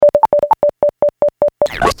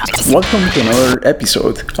Welcome to another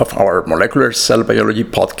episode of our Molecular Cell Biology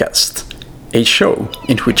podcast, a show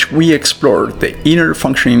in which we explore the inner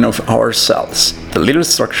functioning of our cells, the little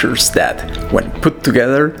structures that, when put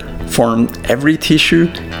together, form every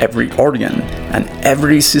tissue, every organ, and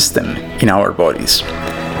every system in our bodies.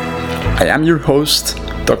 I am your host,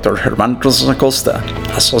 Dr. Germán Rosas Acosta,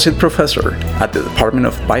 Associate Professor at the Department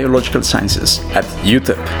of Biological Sciences at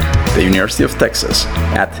UTEP, the University of Texas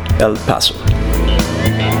at El Paso.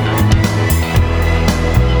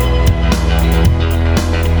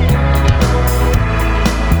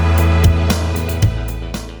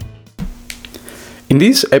 In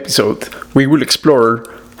this episode, we will explore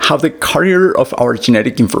how the carrier of our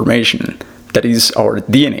genetic information, that is our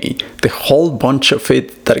DNA, the whole bunch of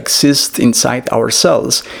it that exists inside our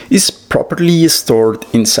cells, is properly stored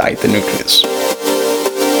inside the nucleus.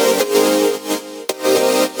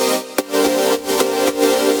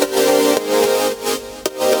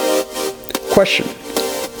 Question: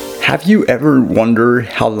 have you ever wondered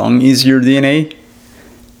how long is your DNA?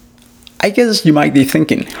 I guess you might be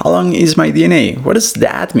thinking, how long is my DNA? What does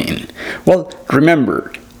that mean? Well,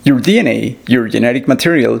 remember, your DNA, your genetic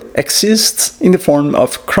material, exists in the form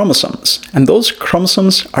of chromosomes, and those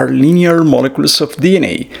chromosomes are linear molecules of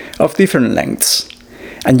DNA of different lengths.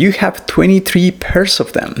 And you have 23 pairs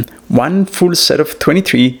of them, one full set of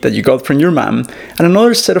 23 that you got from your mom, and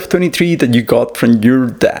another set of 23 that you got from your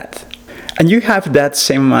dad. And you have that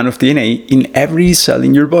same amount of DNA in every cell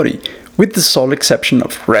in your body, with the sole exception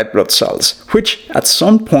of red blood cells, which at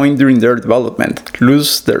some point during their development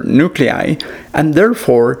lose their nuclei, and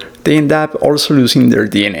therefore they end up also losing their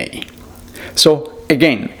DNA. So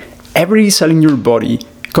again, every cell in your body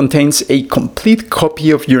contains a complete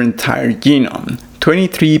copy of your entire genome,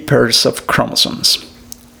 23 pairs of chromosomes.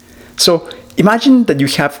 So imagine that you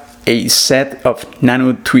have a set of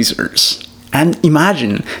nano tweezers, and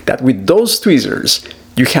imagine that with those tweezers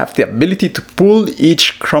you have the ability to pull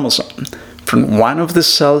each chromosome from one of the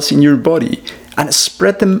cells in your body and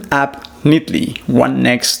spread them up neatly, one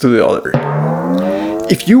next to the other.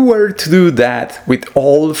 If you were to do that with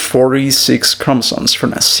all 46 chromosomes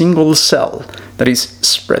from a single cell, that is,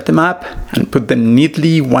 spread them up and put them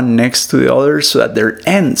neatly one next to the other so that their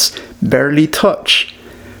ends barely touch,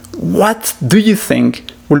 what do you think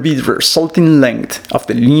will be the resulting length of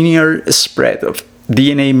the linear spread of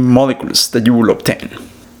DNA molecules that you will obtain?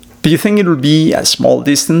 Do you think it will be a small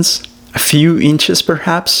distance? A few inches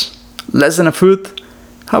perhaps? Less than a foot?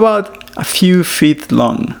 How about a few feet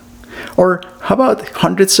long? Or how about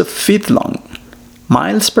hundreds of feet long?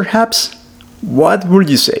 Miles perhaps? What would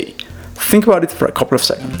you say? Think about it for a couple of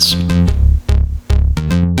seconds.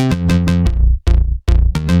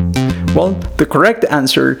 Well, the correct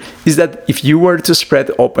answer is that if you were to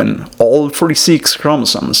spread open all 46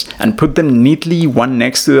 chromosomes and put them neatly one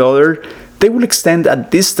next to the other, they will extend a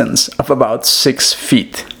distance of about 6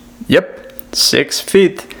 feet. Yep, 6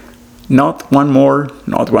 feet. Not one more,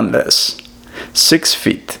 not one less. 6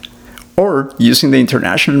 feet. Or, using the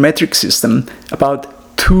International Metric System,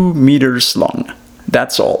 about 2 meters long.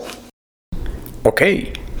 That's all.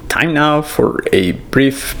 Okay, time now for a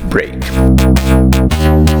brief break.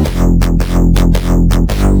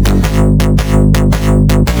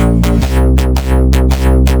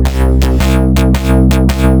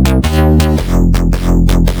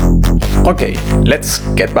 Okay, let's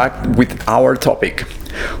get back with our topic.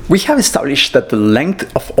 We have established that the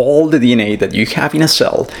length of all the DNA that you have in a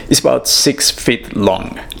cell is about 6 feet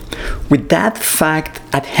long. With that fact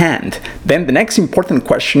at hand, then the next important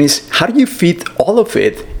question is, how do you fit all of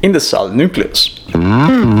it in the cell nucleus?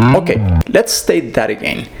 Okay, let's state that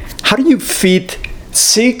again. How do you fit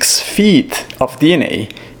 6 feet of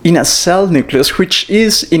DNA in a cell nucleus which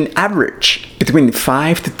is, in average, between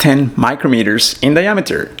 5 to 10 micrometers in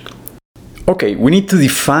diameter? Okay, we need to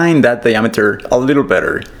define that diameter a little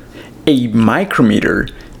better. A micrometer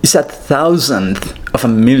is a thousandth of a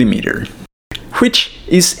millimeter, which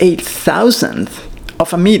is a thousandth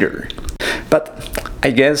of a meter. But I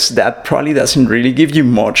guess that probably doesn't really give you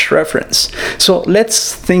much reference. So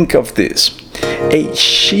let's think of this. A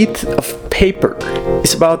sheet of paper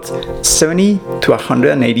is about 70 to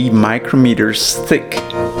 180 micrometers thick.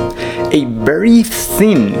 A very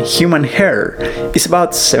thin human hair is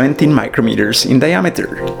about 17 micrometers in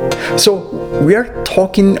diameter. So we are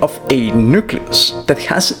talking of a nucleus that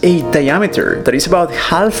has a diameter that is about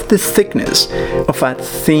half the thickness of a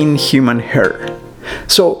thin human hair.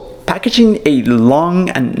 So packaging a long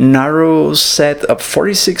and narrow set of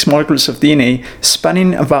 46 molecules of DNA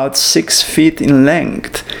spanning about 6 feet in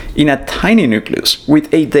length in a tiny nucleus with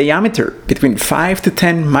a diameter between 5 to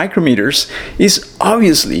 10 micrometers is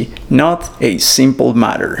obviously not a simple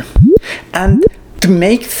matter. And to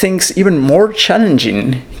make things even more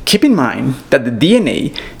challenging, keep in mind that the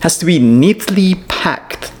DNA has to be neatly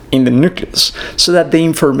packed in the nucleus so that the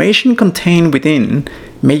information contained within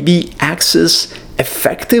may be accessed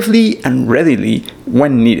effectively and readily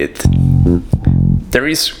when needed. There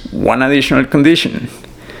is one additional condition.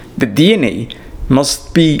 The DNA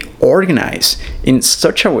must be organized in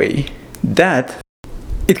such a way that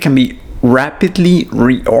it can be rapidly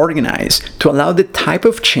reorganized to allow the type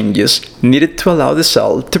of changes needed to allow the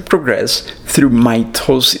cell to progress through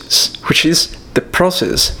mitosis, which is the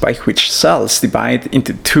process by which cells divide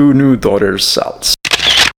into two new daughter cells.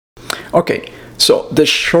 Okay, so the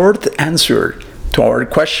short answer to our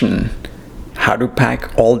question, how to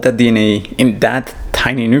pack all that DNA in that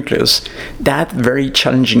tiny nucleus, that very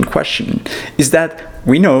challenging question, is that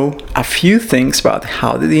we know a few things about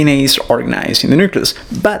how the DNA is organized in the nucleus,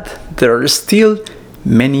 but there are still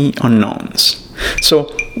many unknowns.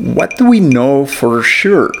 So what do we know for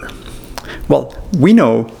sure? Well, we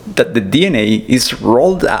know that the DNA is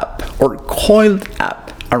rolled up or coiled up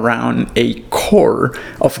around a core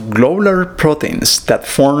of globular proteins that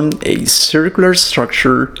form a circular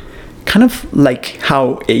structure, kind of like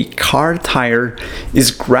how a car tire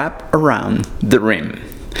is wrapped around the rim.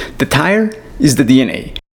 The tire is the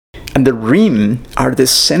DNA, and the rim are the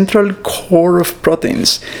central core of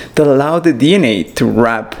proteins that allow the DNA to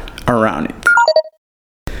wrap around it.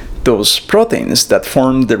 Those proteins that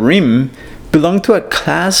form the rim belong to a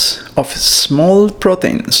class of small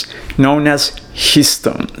proteins known as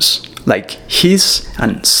histones, like his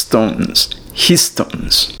and stones,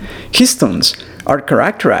 histones. Histones are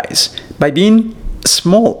characterized by being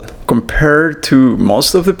small compared to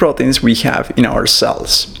most of the proteins we have in our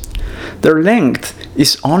cells. Their length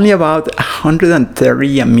is only about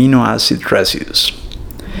 130 amino acid residues.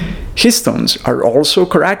 Histones are also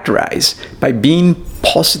characterized by being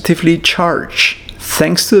positively charged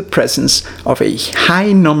thanks to the presence of a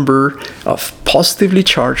high number of positively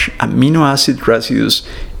charged amino acid residues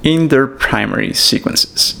in their primary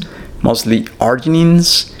sequences, mostly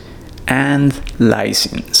arginines and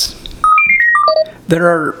lysines. There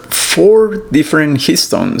are 4 different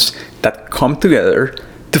histones that come together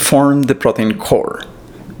to form the protein core,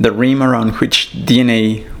 the rim around which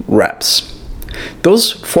DNA wraps.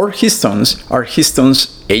 Those 4 histones are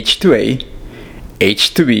histones H2A,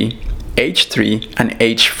 H2B, H3, and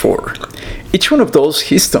H4. Each one of those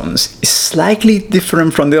histones is slightly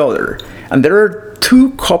different from the other, and there are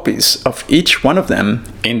 2 copies of each one of them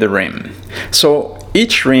in the rim. So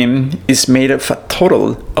each rim is made of a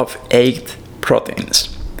total of 8 proteins.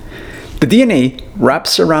 The DNA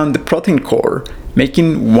wraps around the protein core,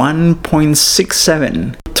 making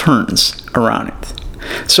 1.67 turns around it.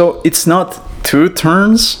 So it's not 2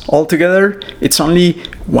 turns altogether, it's only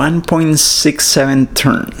 1.67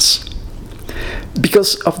 turns.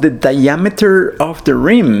 Because of the diameter of the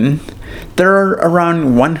rim, there are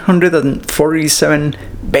around 147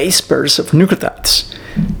 base pairs of nucleotides,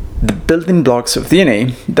 the building blocks of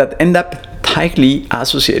DNA that end up tightly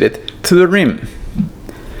associated to the rim.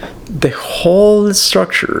 The whole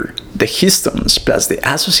structure, the histones plus the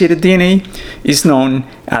associated DNA, is known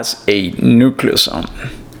as a nucleosome,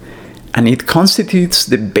 and it constitutes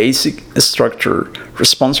the basic structure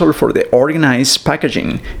responsible for the organized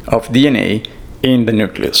packaging of DNA in the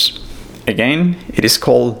nucleus. Again, it is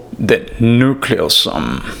called the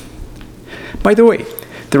nucleosome. By the way,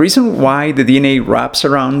 the reason why the DNA wraps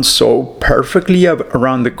around so perfectly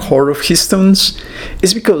around the core of histones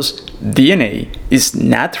is because DNA is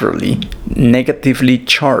naturally negatively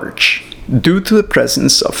charged due to the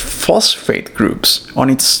presence of phosphate groups on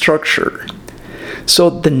its structure. So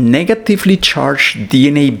the negatively charged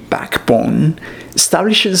DNA backbone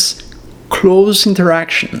establishes close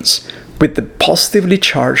interactions with the positively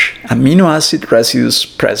charged amino acid residues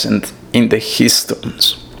present in the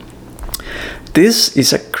histones. This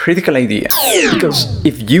is a critical idea because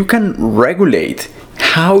if you can regulate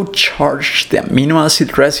how charged the amino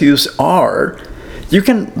acid residues are, you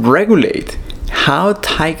can regulate how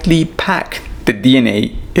tightly packed the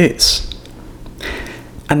DNA is.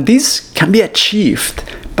 And this can be achieved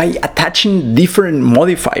by attaching different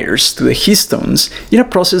modifiers to the histones in a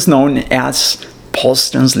process known as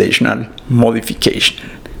post-translational modification.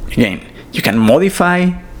 Again, you can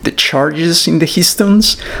modify the charges in the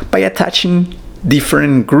histones by attaching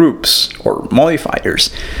different groups or modifiers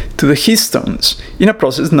to the histones in a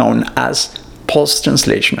process known as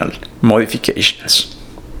post-translational modifications.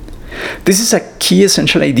 This is a key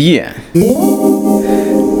essential idea.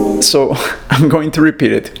 So I'm going to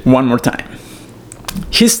repeat it one more time.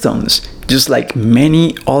 Histones, just like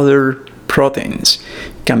many other proteins,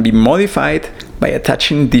 can be modified by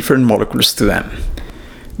attaching different molecules to them.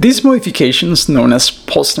 These modifications, known as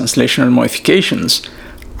post-translational modifications,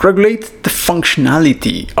 regulate the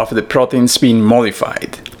functionality of the proteins being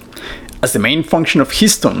modified. As the main function of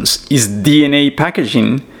histones is DNA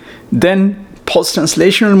packaging, then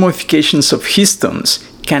post-translational modifications of histones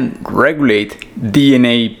can regulate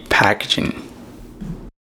DNA packaging.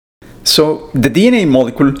 So the DNA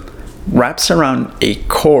molecule wraps around a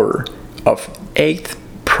core of 8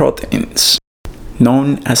 proteins,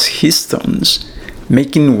 known as histones,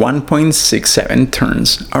 making 1.67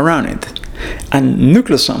 turns around it, and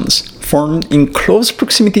nucleosomes formed in close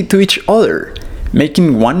proximity to each other,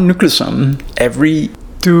 making one nucleosome every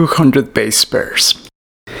 200 base pairs.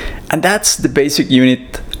 And that's the basic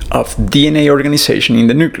unit of DNA organization in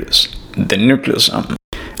the nucleus, the nucleosome.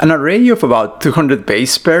 An array of about 200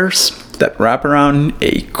 base pairs that wrap around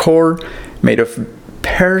a core made of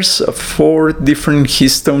pairs of 4 different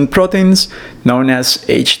histone proteins known as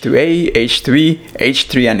H2A, H2E,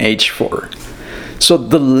 H3, and H4. So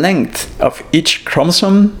the length of each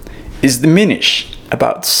chromosome is diminished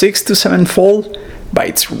about 6 to 7-fold by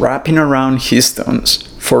its wrapping around histones,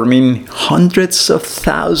 forming hundreds of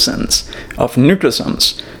thousands of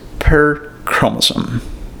nucleosomes per chromosome.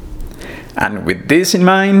 And with this in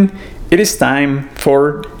mind, it is time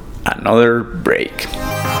for another break.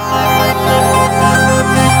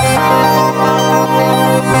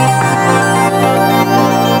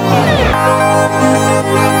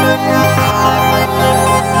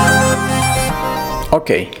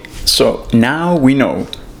 Okay, so now we know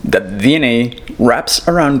that DNA wraps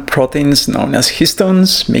around proteins known as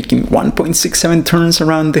histones, making 1.67 turns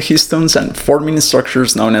around the histones and forming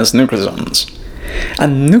structures known as nucleosomes.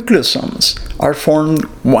 And nucleosomes are formed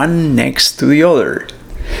one next to the other.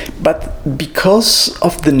 But because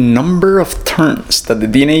of the number of turns that the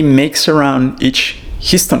DNA makes around each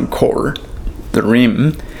histone core, the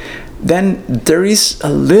rim, then there is a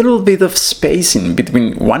little bit of spacing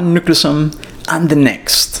between one nucleosome and the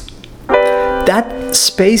next. That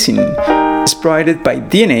spacing is provided by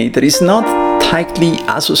DNA that is not tightly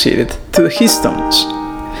associated to the histones.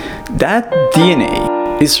 That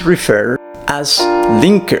DNA is referred as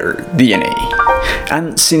linker DNA.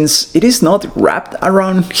 And since it is not wrapped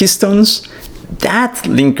around histones, that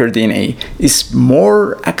linker DNA is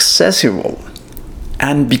more accessible.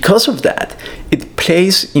 And because of that, it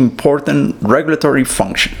plays important regulatory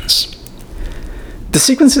functions. The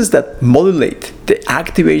sequences that modulate the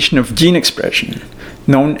activation of gene expression,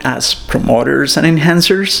 known as promoters and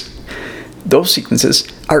enhancers, those sequences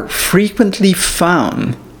are frequently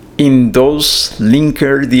found in those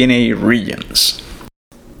linker DNA regions.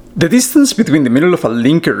 The distance between the middle of a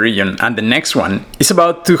linker region and the next one is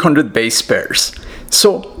about 200 base pairs.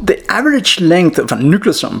 So the average length of a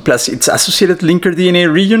nucleosome plus its associated linker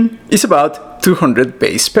DNA region is about 200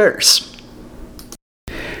 base pairs.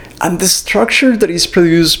 And the structure that is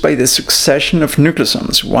produced by the succession of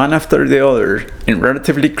nucleosomes, one after the other, in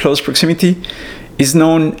relatively close proximity, is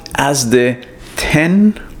known as the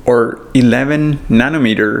 10 or 11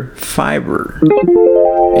 nanometer fiber.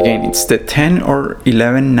 Again, it's the 10 or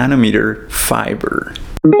 11 nanometer fiber.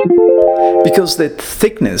 Because the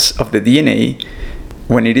thickness of the DNA,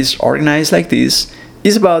 when it is organized like this,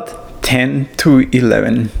 is about 10 to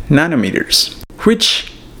 11 nanometers,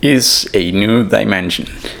 which is a new dimension.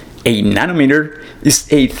 A nanometer is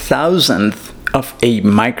a thousandth of a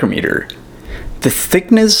micrometer. The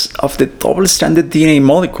thickness of the double-stranded DNA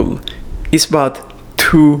molecule is about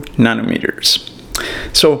 2 nanometers.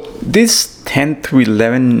 So this 10 to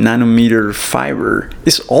 11 nanometer fiber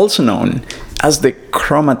is also known as the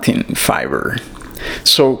chromatin fiber.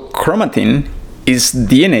 So chromatin is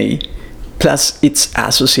DNA plus its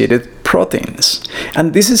associated proteins.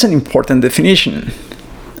 And this is an important definition.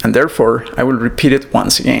 And therefore, I will repeat it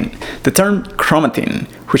once again. The term chromatin,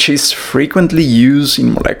 which is frequently used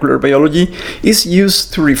in molecular biology, is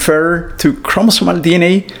used to refer to chromosomal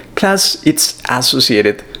DNA plus its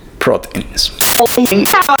associated proteins.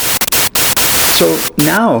 So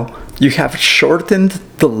now you have shortened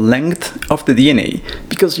the length of the DNA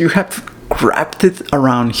because you have wrapped it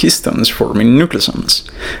around histones forming nucleosomes.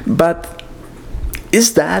 But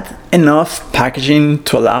is that enough packaging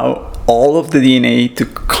to allow all of the DNA to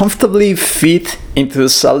comfortably fit into the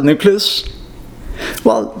cell nucleus?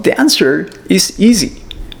 Well, the answer is easy.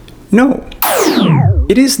 No.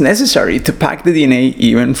 it is necessary to pack the DNA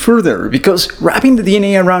even further, because wrapping the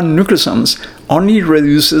DNA around nucleosomes only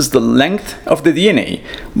reduces the length of the DNA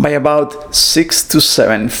by about 6 to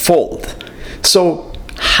 7-fold. So,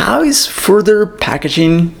 how is further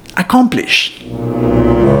packaging accomplished?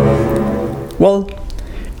 Well,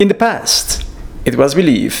 in the past, it was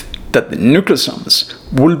believed that the nucleosomes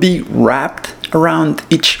will be wrapped around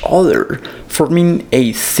each other, forming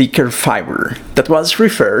a thicker fiber that was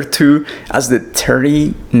referred to as the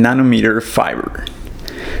 30 nanometer fiber.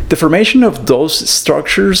 The formation of those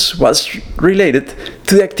structures was related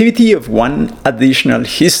to the activity of one additional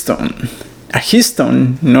histone, a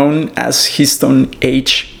histone known as histone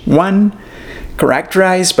H1,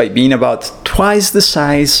 characterized by being about twice the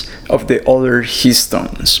size of the other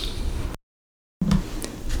histones.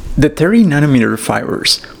 The 30 nanometer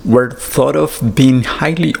fibers were thought of being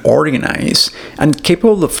highly organized and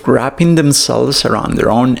capable of wrapping themselves around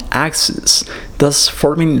their own axis, thus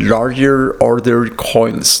forming larger ordered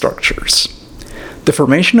coil structures. The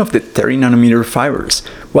formation of the 30 nanometer fibers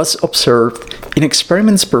was observed in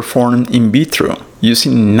experiments performed in vitro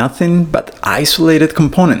using nothing but isolated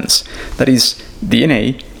components, that is,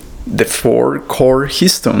 DNA, the 4 core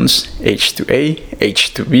histones H2A,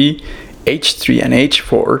 H2B, H3 and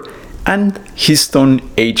H4, and histone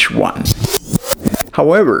H1.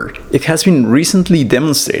 However, it has been recently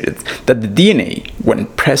demonstrated that the DNA, when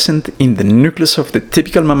present in the nucleus of the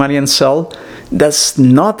typical mammalian cell, does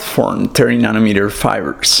not form 30 nanometer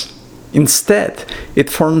fibers. Instead, it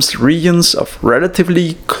forms regions of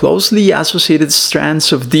relatively closely associated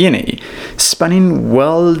strands of DNA, spanning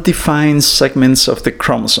well-defined segments of the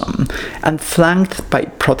chromosome and flanked by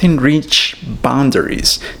protein-rich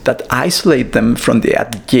boundaries that isolate them from the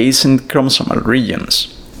adjacent chromosomal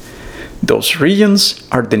regions. Those regions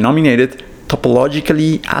are denominated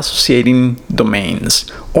topologically associating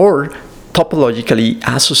domains, or topologically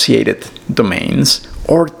associated domains,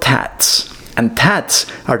 or TADs. And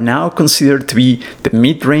TADs are now considered to be the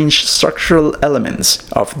mid-range structural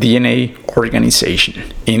elements of DNA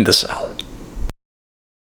organization in the cell.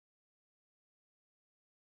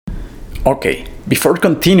 Okay, before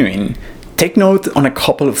continuing, take note on a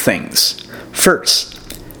couple of things. First,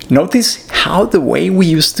 notice how the way we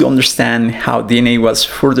used to understand how DNA was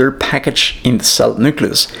further packaged in the cell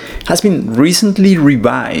nucleus has been recently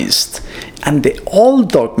revised, and the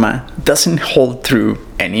old dogma doesn't hold true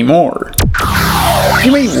anymore.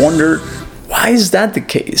 You may wonder, why is that the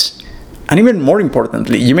case? And even more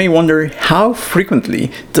importantly, you may wonder, how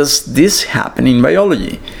frequently does this happen in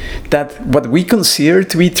biology? That what we consider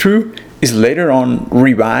to be true is later on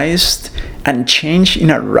revised and changed in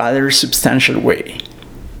a rather substantial way.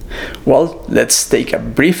 Well, let's take a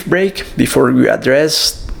brief break before we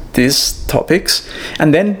address these topics,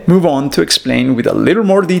 and then move on to explain with a little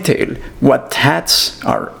more detail what TADs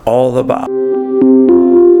are all about.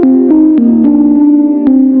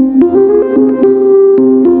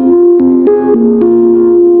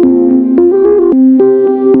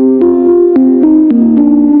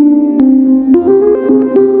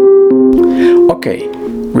 Okay,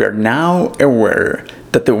 we are now aware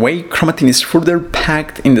that the way chromatin is further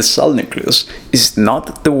packed in the cell nucleus is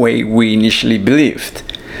not the way we initially believed.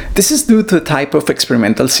 This is due to the type of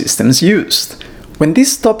experimental systems used. When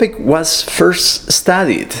this topic was first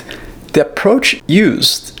studied, the approach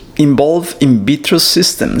used involved in vitro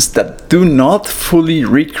systems that do not fully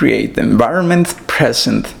recreate the environment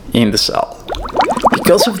present in the cell.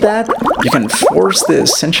 Because of that, you can force the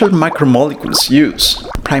essential macromolecules used,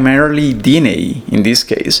 primarily DNA in this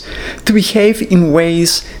case, to behave in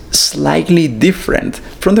ways slightly different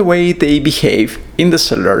from the way they behave in the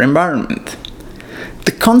cellular environment.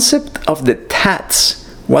 The concept of the TADs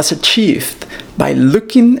was achieved by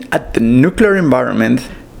looking at the nuclear environment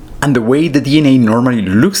and the way the DNA normally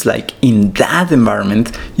looks like in that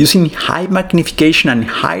environment using high magnification and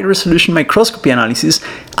high resolution microscopy analysis,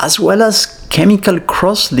 as well as chemical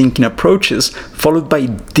cross-linking approaches followed by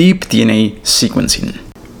deep DNA sequencing.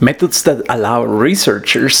 Methods that allow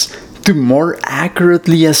researchers to more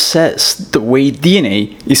accurately assess the way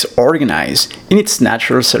DNA is organized in its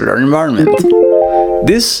natural cellular environment.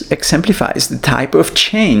 This exemplifies the type of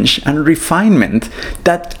change and refinement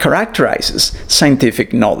that characterizes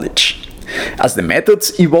scientific knowledge. As the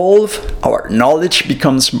methods evolve, our knowledge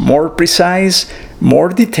becomes more precise, more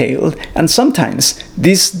detailed, and sometimes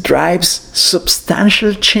this drives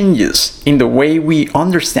substantial changes in the way we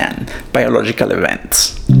understand biological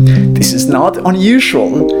events. This is not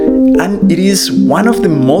unusual, and it is one of the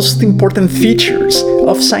most important features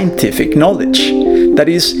of scientific knowledge. That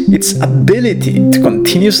is, its ability to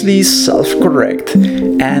continuously self-correct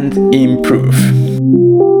and improve.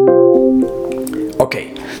 Okay,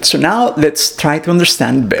 So now let's try to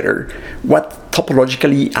understand better what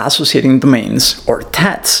topologically associating domains, or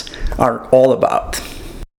TADs, are all about.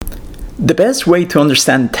 The best way to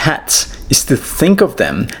understand TADs is to think of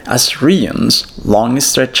them as regions, long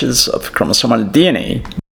stretches of chromosomal DNA,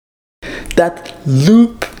 that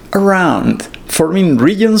loop around, forming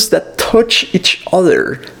regions that touch each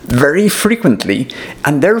other very frequently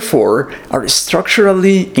and therefore are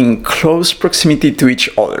structurally in close proximity to each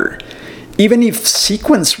other, even if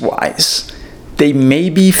sequence-wise they may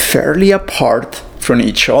be fairly apart from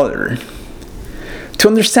each other. To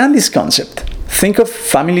understand this concept, think of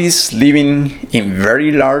families living in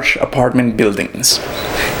very large apartment buildings.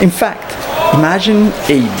 In fact, imagine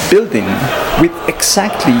a building with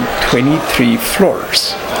exactly 23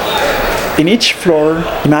 floors. In each floor,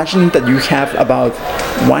 imagine that you have about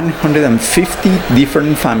 150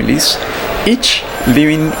 different families, each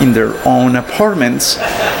living in their own apartments,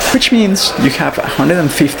 which means you have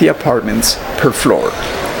 150 apartments per floor.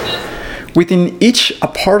 Within each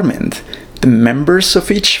apartment, the members of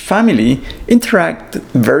each family interact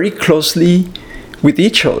very closely with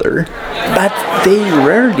each other, but they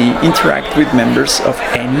rarely interact with members of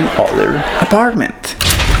any other apartment.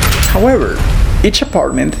 However, each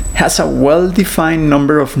apartment has a well-defined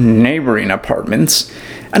number of neighboring apartments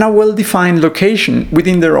and a well-defined location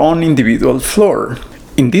within their own individual floor.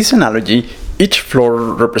 In this analogy, each floor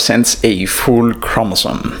represents a full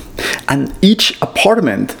chromosome, and each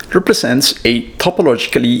apartment represents a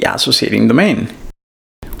topologically associating domain,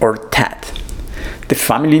 or TAD. The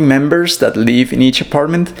family members that live in each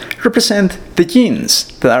apartment represent the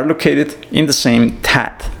genes that are located in the same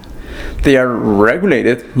TAD. They are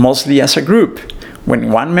regulated mostly as a group.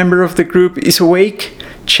 When one member of the group is awake,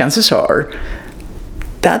 chances are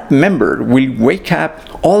that member will wake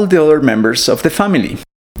up all the other members of the family.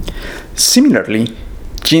 Similarly,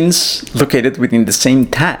 genes located within the same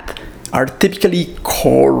TAD are typically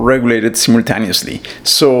co-regulated simultaneously,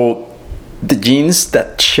 so the genes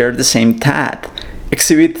that share the same TAD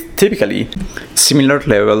exhibit typically similar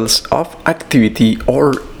levels of activity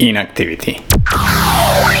or inactivity.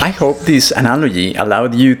 I hope this analogy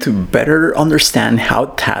allowed you to better understand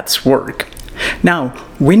how TADs work. Now,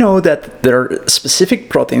 we know that there are specific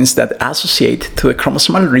proteins that associate to the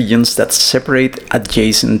chromosomal regions that separate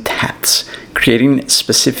adjacent TADs, creating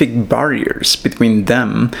specific barriers between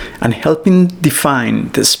them and helping define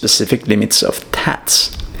the specific limits of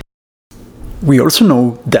TADs. We also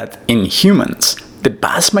know that in humans, the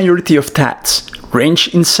vast majority of TADs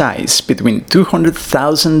range in size between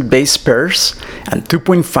 200,000 base pairs and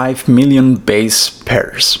 2.5 million base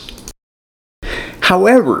pairs.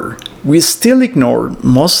 However, we still ignore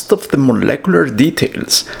most of the molecular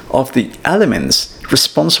details of the elements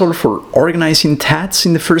responsible for organizing TADs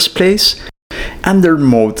in the first place and their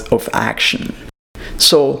mode of action.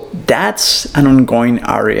 So that's an ongoing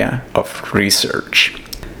area of research.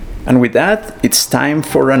 And with that, it's time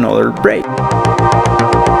for another break.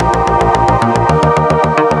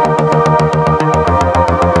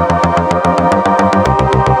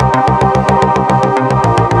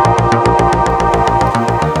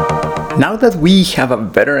 Now that we have a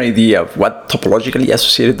better idea of what topologically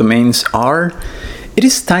associated domains are, it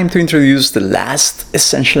is time to introduce the last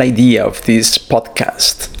essential idea of this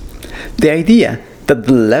podcast. The idea that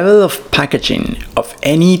the level of packaging of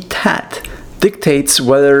any TAD dictates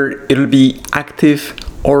whether it'll be active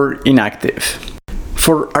or inactive.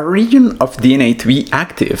 For a region of DNA to be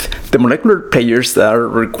active, the molecular players that are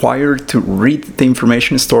required to read the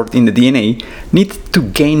information stored in the DNA need to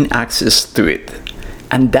gain access to it.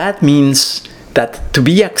 And that means that to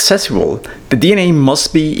be accessible, the DNA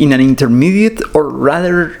must be in an intermediate or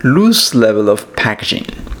rather loose level of packaging.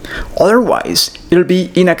 Otherwise, it'll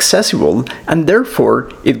be inaccessible and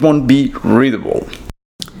therefore it won't be readable.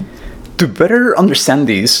 To better understand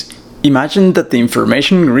this, imagine that the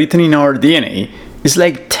information written in our DNA is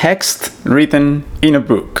like text written in a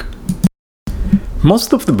book.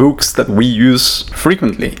 Most of the books that we use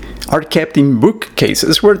frequently are kept in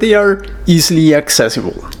bookcases where they are easily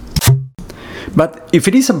accessible. But if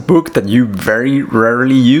it is a book that you very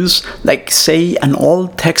rarely use, like say an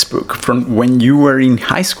old textbook from when you were in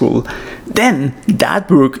high school, then that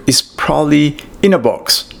book is probably in a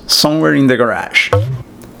box somewhere in the garage.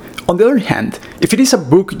 On the other hand, if it is a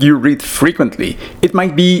book you read frequently, it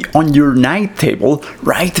might be on your night table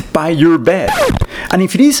right by your bed. And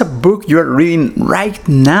if it is a book you are reading right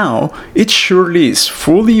now, it surely is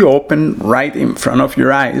fully open right in front of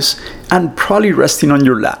your eyes and probably resting on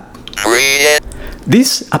your lap.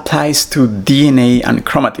 This applies to DNA and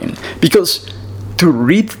chromatin because to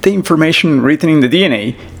read the information written in the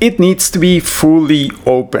DNA, it needs to be fully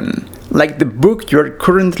open, like the book you are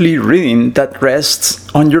currently reading that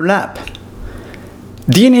rests on your lap.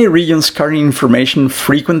 DNA regions carrying information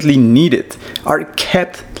frequently needed are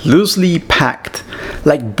kept loosely packed,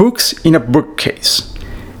 like books in a bookcase.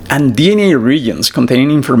 And DNA regions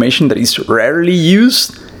containing information that is rarely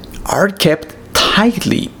used are kept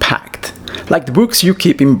tightly packed, like the books you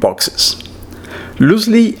keep in boxes.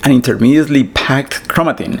 Loosely and intermediately packed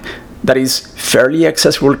chromatin, that is fairly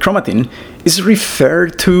accessible chromatin, is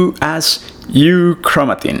referred to as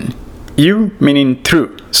euchromatin. Eu meaning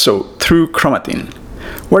true, so true chromatin.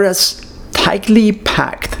 Whereas tightly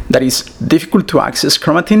packed, that is difficult to access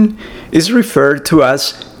chromatin, is referred to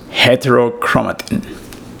as heterochromatin.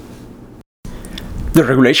 The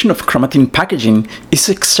regulation of chromatin packaging is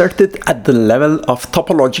exerted at the level of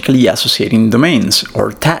topologically associating domains,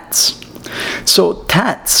 or TADs. So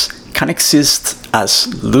TADs can exist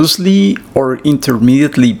as loosely or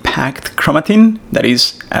intermediately packed chromatin, that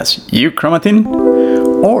is, as euchromatin,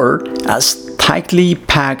 or as tightly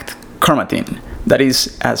packed chromatin, that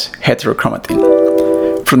is, as heterochromatin.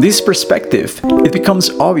 From this perspective, it becomes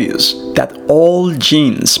obvious that all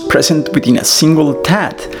genes present within a single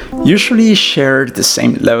TAD usually share the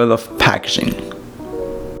same level of packaging.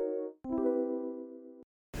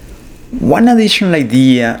 One additional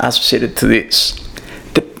idea associated to this: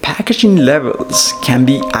 the packaging levels can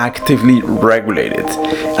be actively regulated,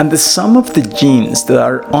 and the sum of the genes that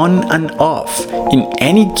are on and off in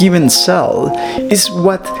any given cell is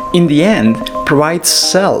what, in the end, provides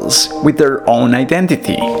cells with their own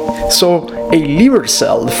identity. So, a liver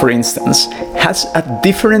cell, for instance, has a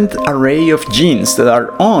different array of genes that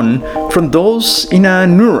are on from those in a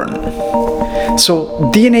neuron.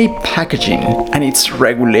 So, DNA packaging and its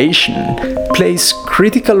regulation plays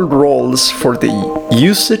critical roles for the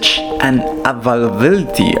usage and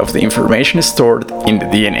availability of the information stored in the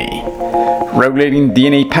DNA. Regulating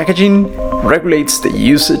DNA packaging regulates the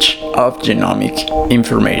usage of genomic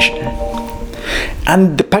information.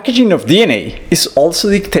 And the packaging of DNA is also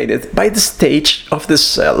dictated by the stage of the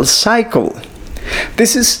cell cycle.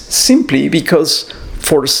 This is simply because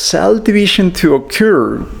for cell division to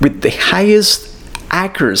occur with the highest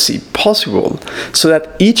accuracy possible, so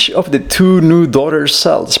that each of the two new daughter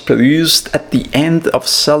cells produced at the end of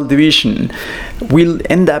cell division will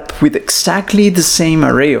end up with exactly the same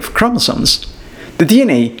array of chromosomes, the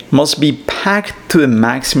DNA must be packed to the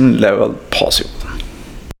maximum level possible.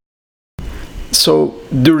 So,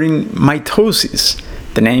 during mitosis,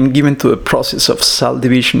 the name given to the process of cell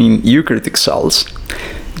division in eukaryotic cells,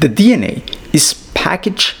 the DNA is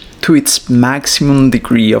packaged to its maximum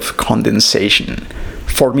degree of condensation,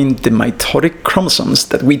 forming the mitotic chromosomes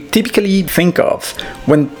that we typically think of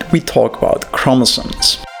when we talk about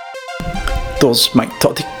chromosomes. Those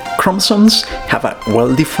mitotic chromosomes have a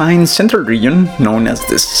well-defined central region known as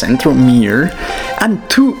the centromere and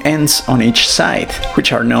two ends on each side,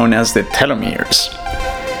 which are known as the telomeres.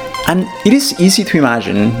 And it is easy to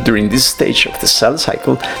imagine during this stage of the cell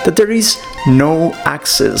cycle that there is no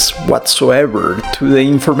access whatsoever to the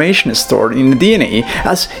information stored in the DNA,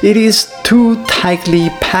 as it is too tightly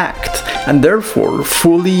packed and therefore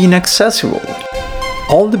fully inaccessible.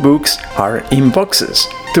 All the books are in boxes,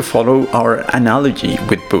 to follow our analogy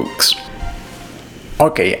with books.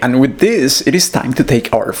 Okay, and with this, it is time to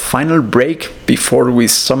take our final break before we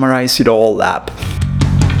summarize it all up.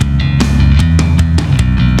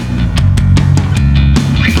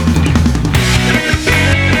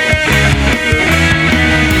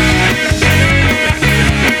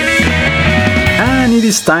 And it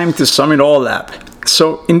is time to sum it all up.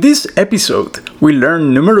 So, in this episode, we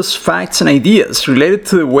learn numerous facts and ideas related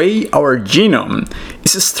to the way our genome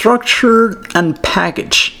is structured and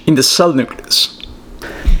packaged in the cell nucleus.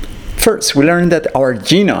 First, we learned that our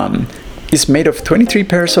genome is made of 23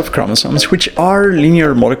 pairs of chromosomes, which are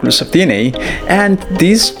linear molecules of DNA, and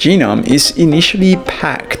this genome is initially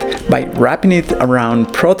packed by wrapping it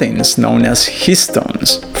around proteins known as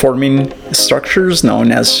histones, forming structures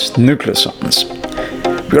known as nucleosomes.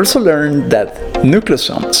 We also learned that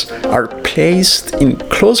nucleosomes are placed in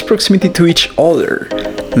close proximity to each other,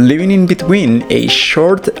 living in between a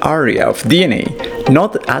short area of DNA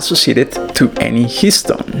not associated to any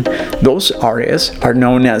histone. Those areas are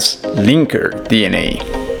known as linker DNA.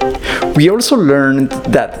 We also learned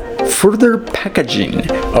that further packaging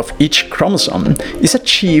of each chromosome is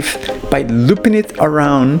achieved by looping it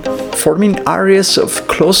around, forming areas of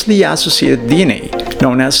closely associated DNA,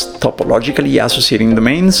 known as topologically associating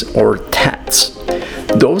domains, or TADs.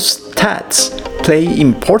 Those TADs play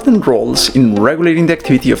important roles in regulating the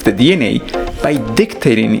activity of the DNA by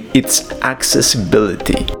dictating its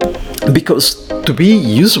accessibility. Because to be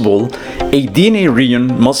usable, a DNA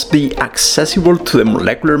region must be accessible to the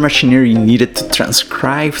molecular machinery needed to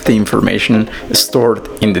transcribe the information stored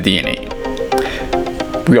in the DNA.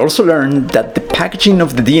 We also learned that the packaging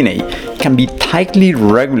of the DNA can be tightly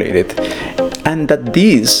regulated, and that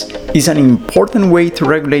this is an important way to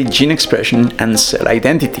regulate gene expression and cell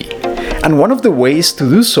identity. And one of the ways to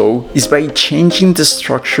do so is by changing the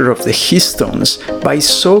structure of the histones by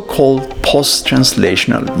so-called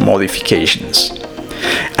post-translational modifications.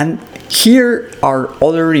 And here are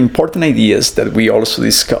other important ideas that we also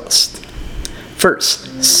discussed.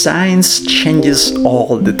 First, science changes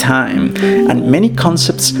all the time, and many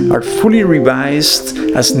concepts are fully revised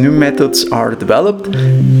as new methods are developed,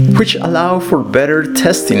 which allow for better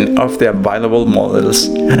testing of the available models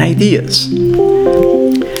and ideas.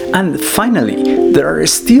 And finally, there are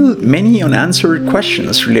still many unanswered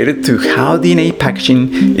questions related to how DNA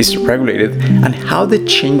packaging is regulated and how the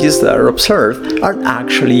changes that are observed are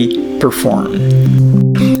actually performed.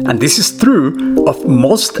 And this is true of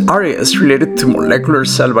most areas related to molecular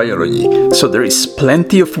cell biology, so there is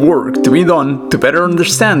plenty of work to be done to better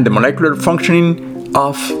understand the molecular functioning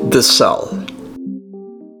of the cell.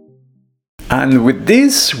 And with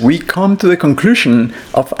this, we come to the conclusion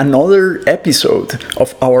of another episode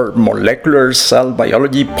of our Molecular Cell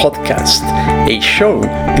Biology podcast, a show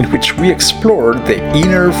in which we explore the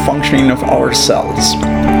inner functioning of our cells.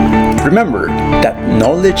 Remember that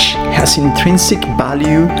knowledge has intrinsic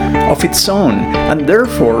value of its own, and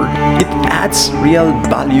therefore it adds real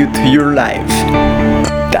value to your life.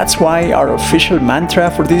 That's why our official mantra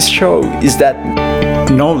for this show is that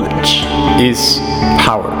knowledge is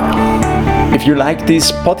power. If you like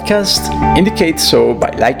this podcast, indicate so by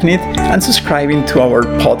liking it and subscribing to our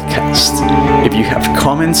podcast. If you have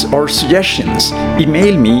comments or suggestions,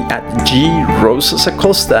 email me at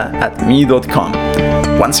grosasacosta@me.com.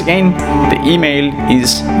 Once again, the email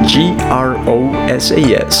is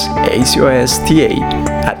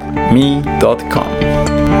grosacosta@me.com.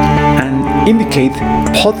 And indicate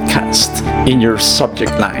podcast in your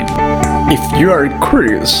subject line. If you are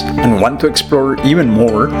curious and want to explore even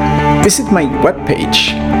more, visit my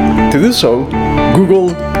webpage. To do so,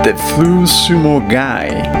 Google the Flu Sumo Guy.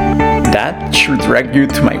 That should direct you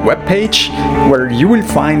to my webpage, where you will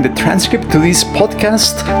find the transcript to this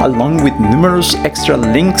podcast along with numerous extra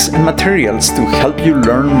links and materials to help you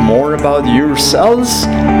learn more about yourselves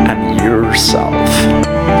and yourself.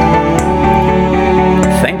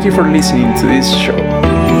 Thank you for listening to this show.